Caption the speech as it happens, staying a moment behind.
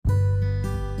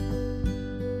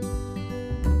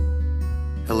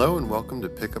Hello and welcome to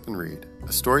Pick Up and Read, a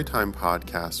storytime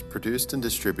podcast produced and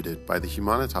distributed by the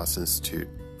Humanitas Institute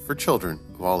for children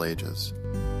of all ages.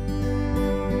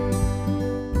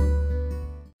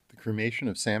 The Cremation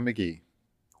of Sam McGee.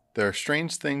 There are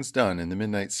strange things done in the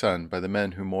midnight sun by the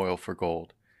men who moil for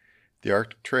gold. The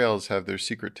Arctic trails have their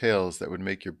secret tales that would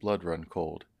make your blood run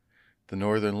cold. The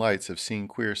northern lights have seen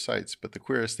queer sights, but the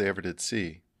queerest they ever did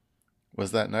see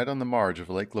was that night on the marge of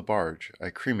Lake LaBarge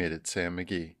I cremated Sam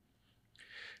McGee.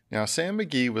 Now, Sam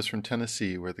McGee was from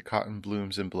Tennessee, where the cotton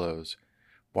blooms and blows.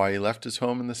 Why he left his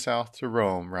home in the South to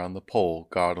roam round the pole,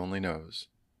 God only knows.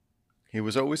 He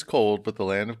was always cold, but the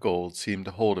land of gold seemed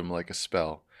to hold him like a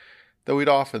spell, though he'd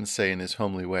often say in his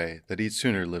homely way that he'd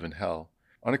sooner live in hell.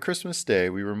 On a Christmas day,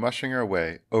 we were mushing our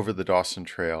way over the Dawson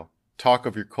Trail. Talk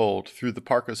of your cold, through the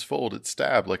parka's fold it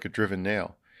stabbed like a driven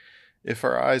nail. If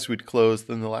our eyes we'd close,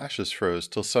 then the lashes froze,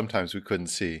 till sometimes we couldn't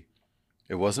see.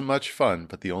 It wasn't much fun,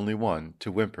 but the only one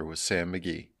to whimper was Sam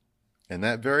McGee. And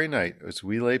that very night, as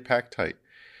we lay packed tight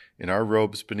in our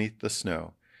robes beneath the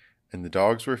snow, and the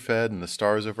dogs were fed and the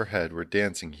stars overhead were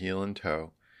dancing heel and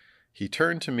toe, he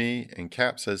turned to me, and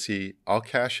Cap, says he, I'll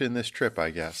cash in this trip, I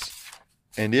guess.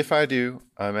 And if I do,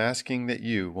 I'm asking that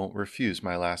you won't refuse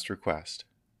my last request.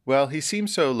 Well, he seemed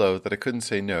so low that I couldn't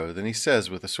say no. Then he says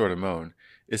with a sort of moan,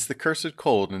 It's the cursed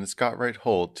cold, and it's got right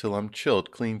hold till I'm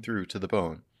chilled clean through to the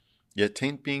bone. Yet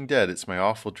 'tain't being dead, it's my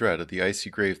awful dread of the icy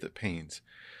grave that pains.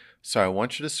 So I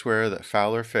want you to swear that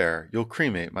foul or fair, you'll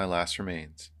cremate my last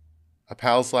remains. A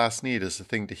pal's last need is the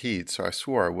thing to heed, so I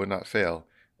swore I would not fail,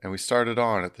 and we started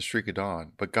on at the streak of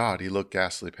dawn, but God, he looked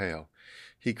ghastly pale.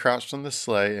 He crouched on the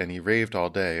sleigh, and he raved all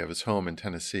day of his home in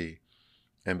Tennessee,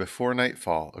 and before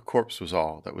nightfall a corpse was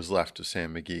all that was left of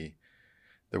Sam McGee.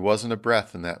 There wasn't a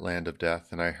breath in that land of death,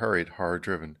 and I hurried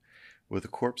hard-driven, with a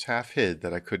corpse half hid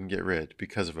that I couldn't get rid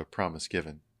because of a promise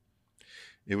given.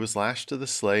 It was lashed to the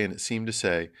sleigh, and it seemed to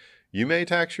say, You may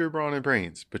tax your brawn and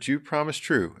brains, but you promised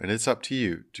true, and it's up to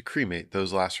you to cremate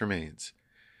those last remains.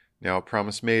 Now a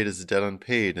promise made is a debt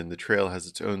unpaid, and the trail has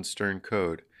its own stern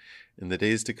code. In the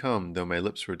days to come, though my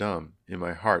lips were dumb, in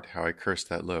my heart how I cursed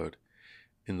that load.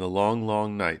 In the long,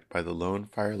 long night, by the lone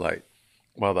firelight,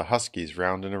 while the huskies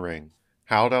round in a ring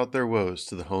howled out their woes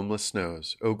to the homeless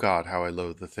snows, O God, how I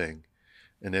loathed the thing.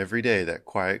 And every day that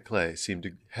quiet clay seemed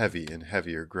to heavy and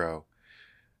heavier grow.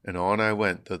 And on I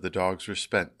went, though the dogs were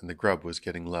spent and the grub was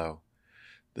getting low.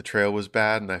 The trail was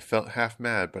bad, and I felt half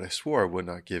mad, but I swore I would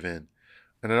not give in.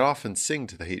 And I'd often sing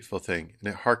to the hateful thing, and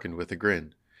it hearkened with a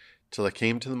grin, till I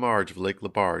came to the marge of Lake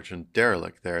LaBarge, and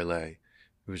derelict there I lay.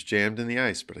 It was jammed in the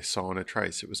ice, but I saw in a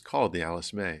trice it was called the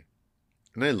Alice May.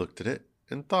 And I looked at it,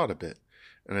 and thought a bit,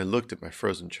 and I looked at my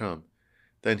frozen chum.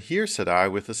 Then here, said I,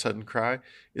 with a sudden cry,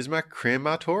 is my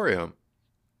crematorium.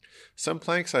 Some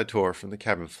planks I tore from the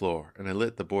cabin floor, and I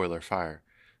lit the boiler fire.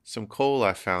 Some coal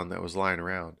I found that was lying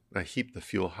around, and I heaped the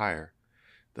fuel higher.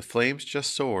 The flames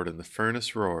just soared, and the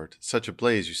furnace roared, such a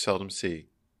blaze you seldom see.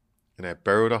 And I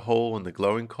burrowed a hole in the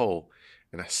glowing coal,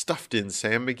 and I stuffed in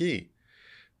Sam McGee.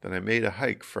 Then I made a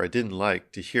hike, for I didn't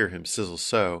like to hear him sizzle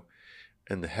so,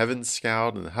 and the heavens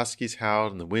scowled, and the huskies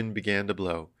howled, and the wind began to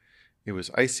blow. It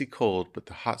was icy cold, but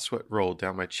the hot sweat rolled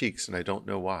down my cheeks, and I don't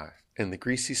know why. And the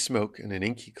greasy smoke and an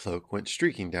inky cloak went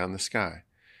streaking down the sky.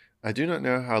 I do not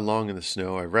know how long in the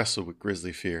snow I wrestled with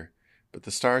grisly fear, but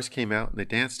the stars came out and they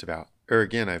danced about, ere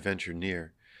again I ventured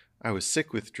near. I was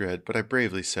sick with dread, but I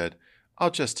bravely said,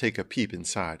 I'll just take a peep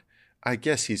inside. I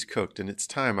guess he's cooked, and it's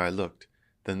time I looked.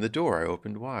 Then the door I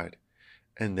opened wide,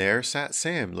 and there sat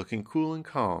Sam, looking cool and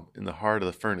calm in the heart of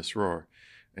the furnace roar.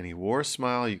 And he wore a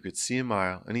smile you could see a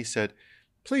mile, and he said,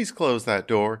 Please close that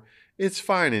door. It's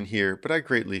fine in here, but I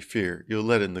greatly fear you'll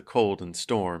let in the cold and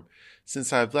storm.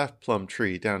 Since I've left Plum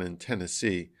Tree down in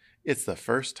Tennessee, it's the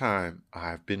first time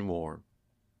I've been warm.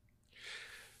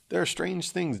 There are strange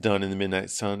things done in the midnight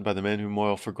sun by the men who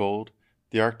moil for gold.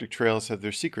 The Arctic trails have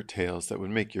their secret tales that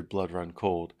would make your blood run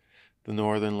cold. The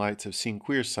northern lights have seen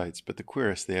queer sights, but the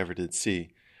queerest they ever did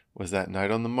see was that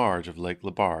night on the marge of Lake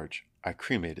LaBarge I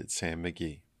cremated Sam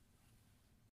McGee.